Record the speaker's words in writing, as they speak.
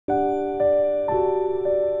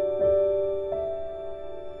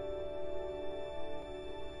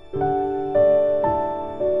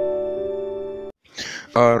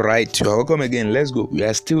All right, you're welcome again. Let's go. We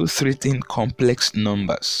are still treating complex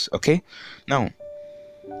numbers. Okay, now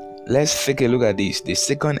let's take a look at this. The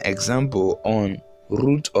second example on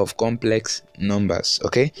root of complex numbers.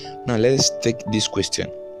 Okay, now let's take this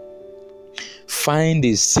question. Find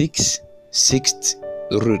the sixth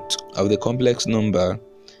root of the complex number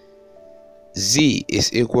z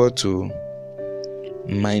is equal to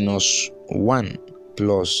 -1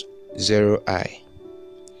 plus 0i.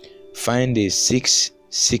 Find the sixth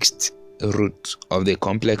root of the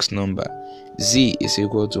complex number z is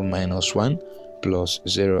equal to -1 plus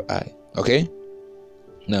 0i. Okay,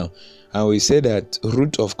 now I will say that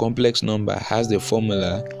root of complex number has the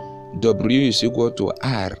formula w is equal to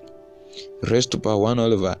r raised to power 1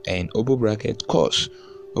 all over n open bracket cos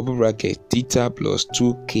open bracket theta plus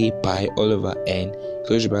 2k pi all over n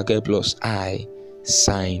close bracket plus I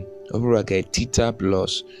sine open bracket theta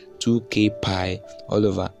plus 2k pi all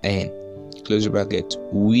over n close bracket,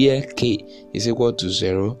 where k is equal to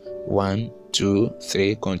 0, 1, 2,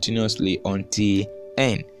 3 continuously until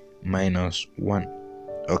n minus 1.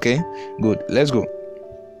 Okay, good. Let's go.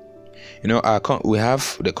 We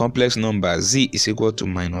have the complex number z is equal to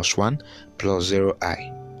 -1 plus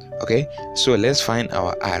 0i. Okay, so let's find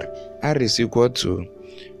our r. R is equal to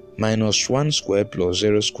 -1 squared plus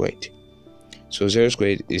 0 squared. So 0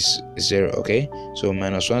 squared is 0, okay? So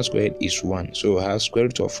 -1 squared is 1. So we have square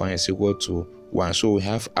root of 1 is equal to 1. So we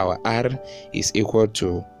have our r is equal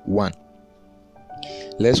to 1.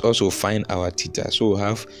 Let's also find our theta. So we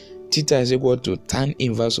have theta is equal to tan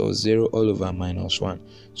inverse of 0 all over -1.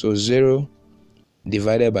 So 0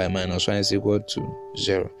 divided by -1 is equal to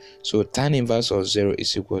 0. So tan inverse of 0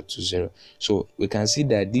 is equal to 0. So we can see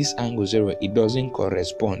that this angle 0, it doesn't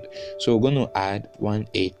correspond. So we're going to add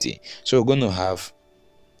 180. So we're going to have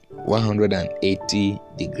 180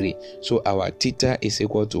 degree. So our theta is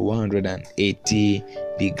equal to 180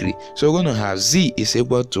 degree. So we're going to have z is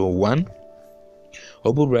equal to 1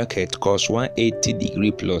 open bracket cos 180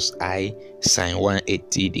 degree plus I sine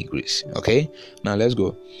 180 degrees. Okay, now let's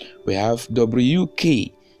go. We have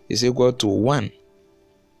wk is equal to 1.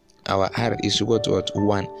 Our r is equal to what?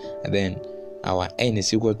 1. And then our n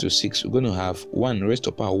is equal to 6. We're going to have 1 raised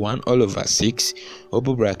to power 1 all over 6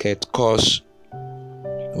 open bracket cos.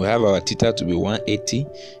 We have our theta to be 180.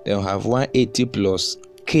 Then we have 180 plus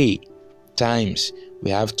k times we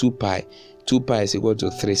have 2 pi. 2 pi is equal to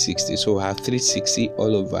 360. So we have 360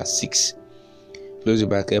 all over 6 close the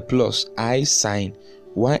bracket plus I sine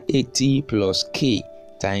 180 plus k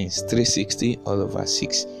times 360 all over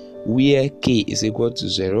 6, where k is equal to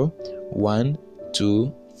 0, 1,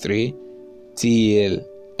 2, 3 till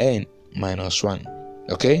n minus 1.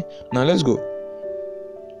 Okay, now let's go.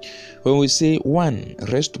 When we say 1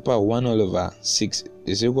 raised to power 1 all over 6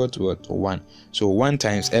 is equal to what? 1. So 1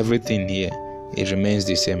 times everything here, it remains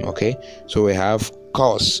the same. Okay, so we have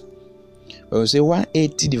cos. When we say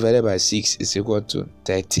 180 divided by 6 is equal to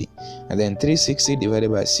 30, and then 360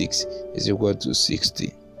 divided by 6 is equal to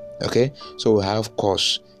 60. Okay, so we have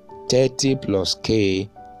cos 30 plus k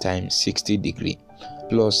times 60 degree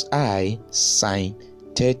plus I sine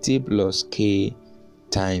 30 plus k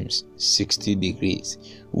times 60 degrees,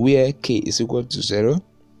 where k is equal to 0,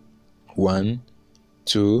 1,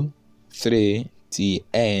 2, 3 till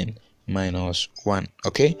n minus 1.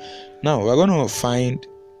 Okay, now we're going to find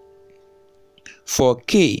for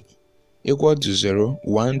k equal to 0,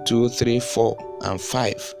 1, 2, 3, 4 and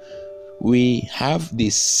 5. We have the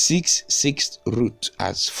sixth root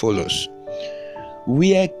as follows.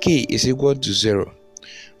 Where k is equal to 0,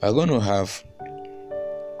 we're going to have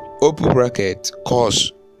open bracket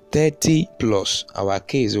cos 30 plus our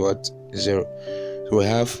k is what? 0. So we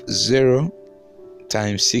have 0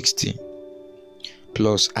 times 60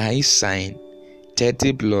 plus I sine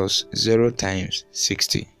 30 plus 0 times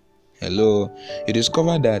 60. Hello, you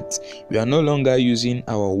discover that we are no longer using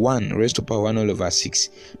our 1 raised to power 1 all over 6,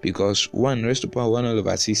 because 1 raised to power 1 all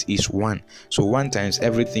over 6 is 1. So 1 times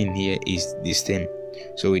everything here is the same.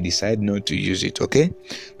 So we decide not to use it. Okay,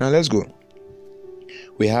 now let's go.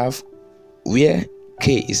 We have where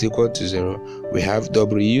k is equal to 0, we have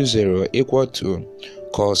w0 equal to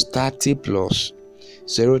cos 30 plus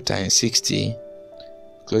 0 times 60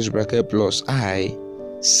 close bracket plus I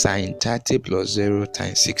sine 30 plus 0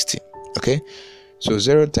 times 60. Okay, so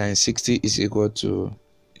 0 times 60 is equal to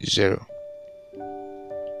 0,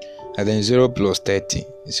 and then 0 plus 30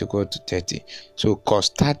 is equal to 30. So cos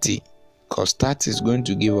 30 is going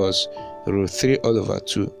to give us root 3 all over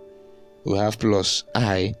 2. We have plus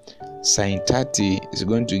I sine 30 is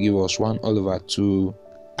going to give us 1 all over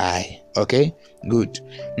 2i. Okay, good.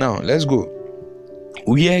 Now let's go.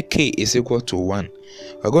 Where k is equal to 1,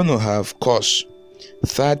 we're going to have cos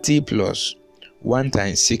 30 plus 1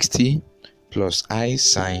 times 60 plus I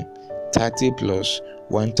sine 30 plus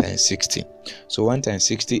 1 times 60. So 1 times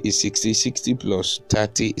 60 is 60. 60 plus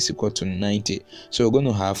 30 is equal to 90. So we're going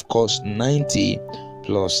to have cos 90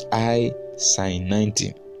 plus I sine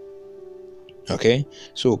 90. Okay,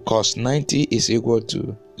 so cos 90 is equal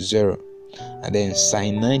to 0, and then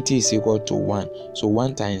sine 90 is equal to 1. So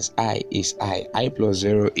 1 times I is I plus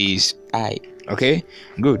 0 is I. Okay,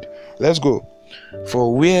 good. Let's go.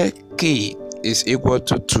 For where k is equal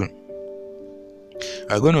to 2,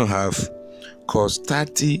 we're going to have cos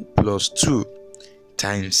 30 plus 2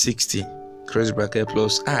 times 60 close bracket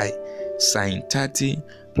plus I sine 30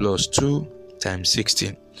 plus 2 times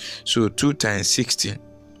 16. So 2 times 16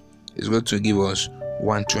 is going to give us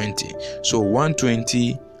 120. So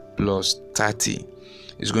 120 plus 30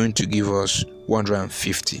 is going to give us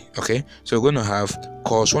 150. Okay, so we're going to have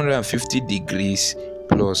cos 150 degrees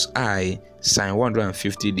plus I sine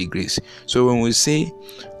 150 degrees. So when we say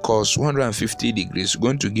cos 150 degrees, it's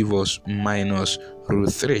going to give us minus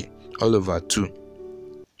root 3 all over 2.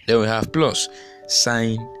 Then we have plus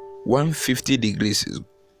sine 150 degrees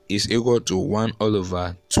is equal to 1 all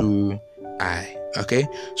over 2I. Okay,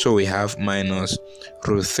 so we have minus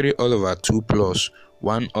root 3 all over 2 plus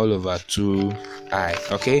 1 all over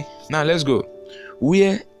 2I. Okay, now let's go.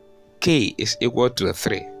 Where k is equal to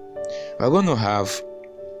 3, we're going to have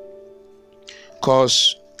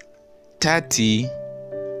cos 30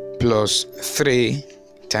 plus 3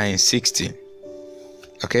 times 60.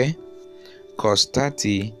 Okay, cos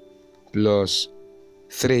 30 plus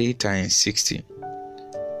 3 times 60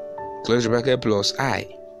 close bracket plus I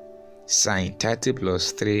sine 30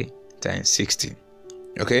 plus 3 times 60.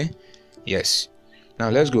 Okay, yes. Now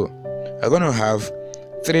let's go. We're going to have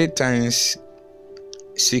 3 times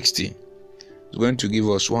 60 is going to give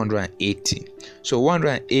us 180. So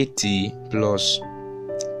 180 plus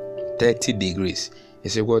 30 degrees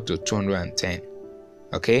is equal to 210.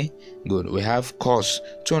 Okay, good. We have cos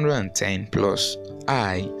 210 plus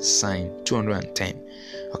I sine 210.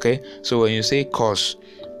 Okay, so when you say cos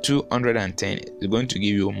 210, it's going to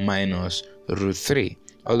give you minus root 3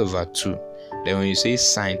 all over 2. Then when you say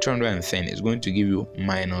sine 210, it's going to give you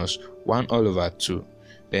minus 1 all over 2.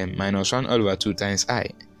 Then minus 1 all over 2 times I.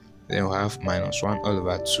 Then we'll have minus 1 all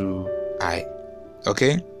over 2I.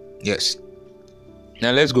 Okay, yes.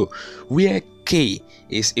 Now let's go. Where k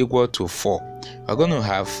is equal to 4, we're going to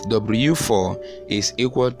have W4 is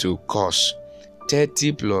equal to cos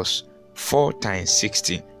 30 plus 4 times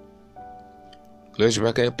 60 close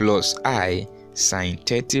bracket plus I sine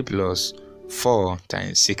 30 plus 4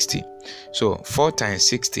 times 60. So 4 times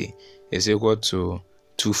 60 is equal to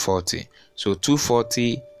 240. So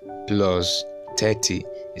 240 plus 30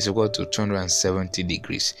 is equal to 270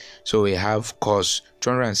 degrees. So we have cos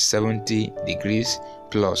 270 degrees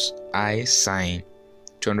plus I sine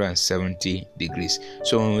 270 degrees.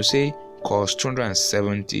 So when we say cos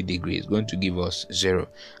 270 degrees, it's going to give us 0.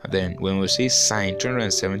 And then when we say sine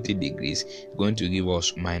 270 degrees, it's going to give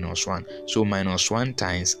us minus 1. So minus 1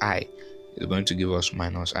 times I is going to give us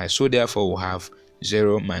minus I. So therefore we'll have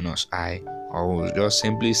 0 minus I, or we'll just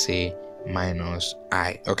simply say minus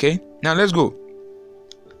I. Okay, now let's go.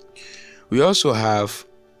 We also have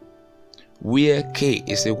where k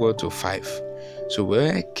is equal to 5. So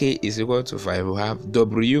where k is equal to 5, we have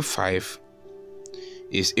W5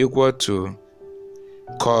 is equal to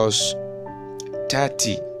cos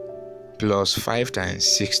 30 plus 5 times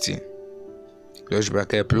 60 close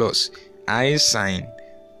bracket plus I sine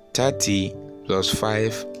 30 plus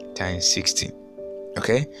 5 times 60.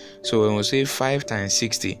 Okay, so when we say 5 times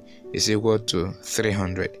 60 is equal to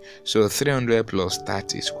 300. So 300 plus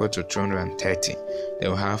 30 is equal to 230.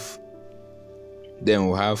 Then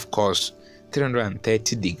we'll have cos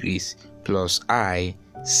 330 degrees plus I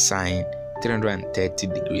sine 330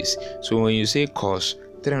 degrees. So when you say cos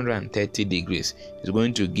 330 degrees, it's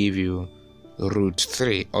going to give you root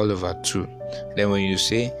 3 all over 2. Then when you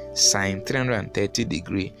say sine 330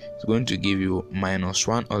 degree, it's going to give you minus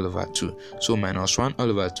 1 all over 2. So minus 1 all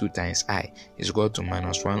over 2 times I is equal to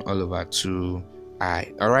minus 1 all over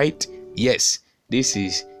 2I. Alright? Yes, this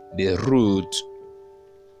is the root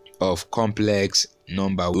of complex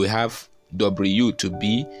number. We have W to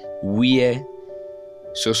be where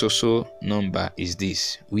so number is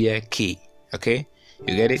this, where k. Okay,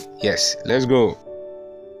 you get it? Yes, let's go.